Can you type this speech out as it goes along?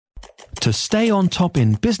To stay on top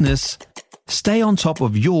in business, stay on top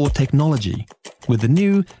of your technology with the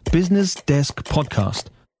new Business Desk podcast,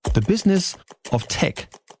 The Business of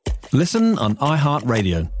Tech. Listen on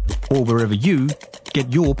iHeartRadio or wherever you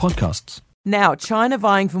get your podcasts. Now, China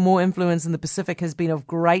vying for more influence in the Pacific has been of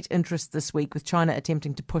great interest this week, with China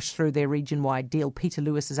attempting to push through their region-wide deal. Peter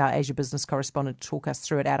Lewis is our Asia business correspondent to talk us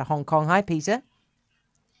through it out of Hong Kong. Hi, Peter.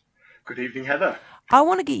 Good evening, Heather. I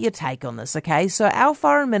want to get your take on this, okay? So our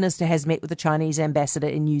foreign minister has met with the Chinese ambassador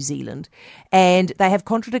in New Zealand, and they have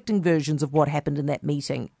contradicting versions of what happened in that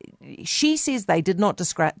meeting. She says they did not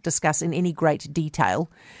discuss in any great detail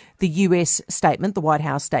the US statement, the White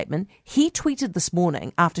House statement. He tweeted this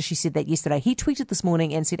morning, after she said that yesterday, he tweeted this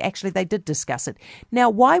morning and said actually they did discuss it. Now,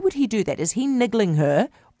 why would he do that? Is he niggling her,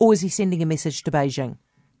 or is he sending a message to Beijing?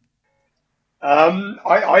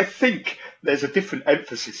 I think there's a different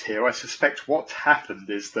emphasis here. I suspect what happened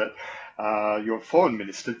is that your foreign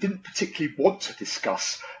minister didn't particularly want to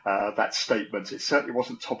discuss that statement. It certainly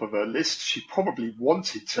wasn't top of her list. She probably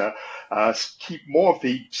wanted to keep more of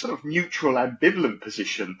the sort of neutral, ambivalent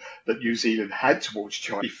position that New Zealand had towards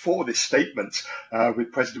China before this statement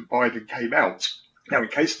with President Biden came out. Now, in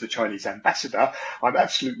case of the Chinese ambassador, I'm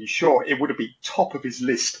absolutely sure it would have been top of his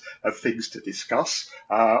list of things to discuss.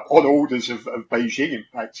 On orders of Beijing, in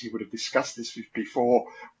fact, he would have discussed this before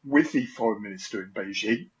with the foreign minister in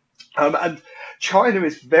Beijing. And China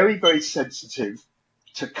is very, very sensitive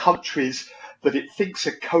to countries that it thinks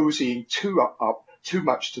are cozying too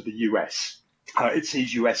much to the US. It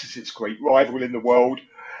sees US as its great rival in the world,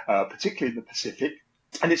 particularly in the Pacific.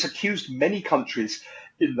 And it's accused many countries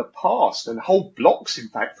in the past, and whole blocks, in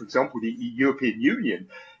fact, for example, the European Union,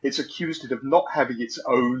 it's accused it of not having its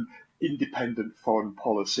own independent foreign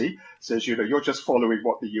policy. Says, you're just following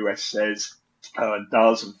what the US says and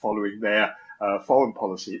does and following their foreign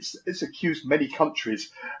policy. It's accused many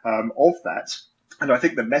countries of that. And I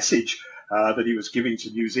think the message that he was giving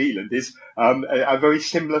to New Zealand is a very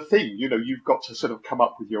similar thing. You've got to sort of come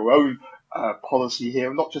up with your own policy here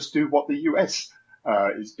and not just do what the US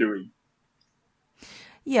is doing.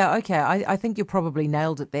 Yeah, okay. I think you probably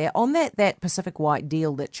nailed it there. On that Pacific White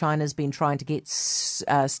deal that China's been trying to get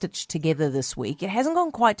stitched together this week, it hasn't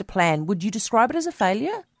gone quite to plan. Would you describe it as a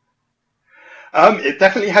failure? It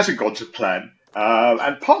definitely hasn't gone to plan.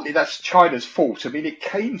 And partly that's China's fault. I mean, it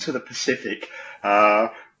came to the Pacific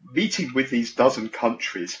meeting with these dozen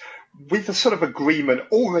countries with a sort of agreement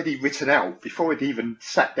already written out before it even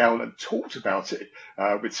sat down and talked about it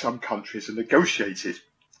with some countries and negotiated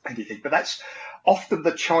anything. But that's often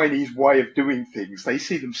the Chinese way of doing things. They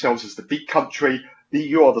see themselves as the big country,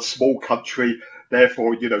 you're the small country,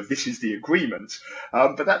 therefore, this is the agreement.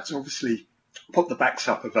 But that's obviously put the backs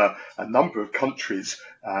up of a number of countries.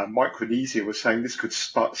 Micronesia was saying this could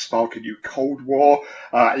spark a new Cold War.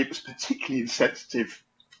 It was particularly insensitive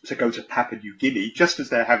to go to Papua New Guinea, just as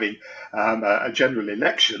they're having a general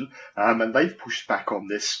election, and they've pushed back on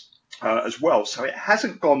this as well. So it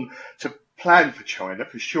hasn't gone to plan for China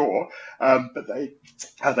for sure, but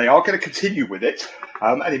they are going to continue with it.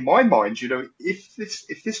 And in my mind,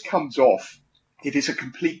 if this comes off, it is a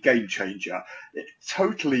complete game changer. It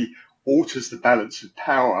totally alters the balance of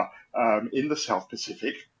power in the South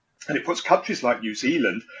Pacific. And it puts countries like New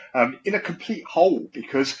Zealand in a complete hole,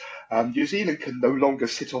 because New Zealand can no longer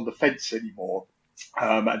sit on the fence anymore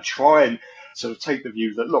and try and sort of take the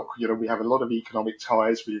view that, look, we have a lot of economic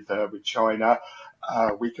ties with China.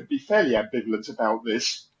 We can be fairly ambivalent about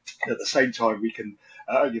this. At the same time, we can,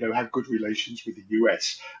 have good relations with the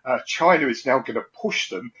US. China is now going to push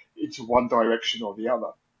them into one direction or the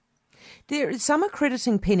other. Some are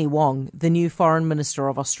crediting Penny Wong, the new Foreign Minister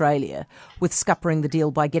of Australia, with scuppering the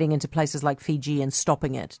deal by getting into places like Fiji and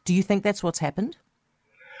stopping it. Do you think that's what's happened?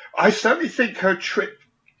 I certainly think her trip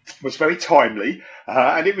was very timely,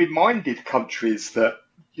 and it reminded countries that,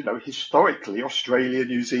 historically, Australia,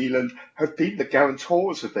 New Zealand have been the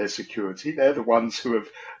guarantors of their security. They're the ones who have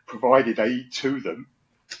provided aid to them.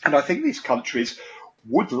 And I think these countries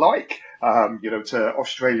would like, to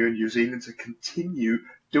Australia and New Zealand to continue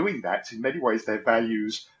doing that. In many ways, their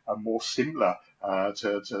values are more similar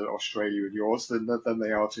to Australia and yours than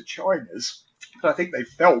they are to China's. But I think they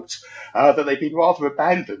felt that they've been rather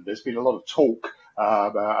abandoned. There's been a lot of talk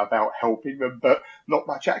about helping them, but not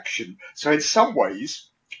much action. So in some ways,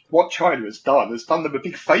 what China has done them a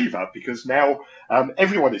big favour, because now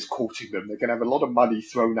everyone is courting them. They're going to have a lot of money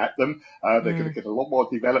thrown at them. They're going to get a lot more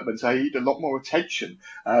development aid, a lot more attention.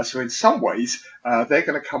 So in some ways, they're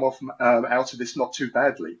going to come off out of this not too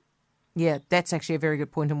badly. Yeah, that's actually a very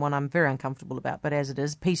good point, and one I'm very uncomfortable about, but as it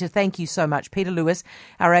is. Peter, thank you so much. Peter Lewis,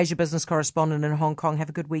 our Asia business correspondent in Hong Kong. Have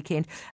a good weekend.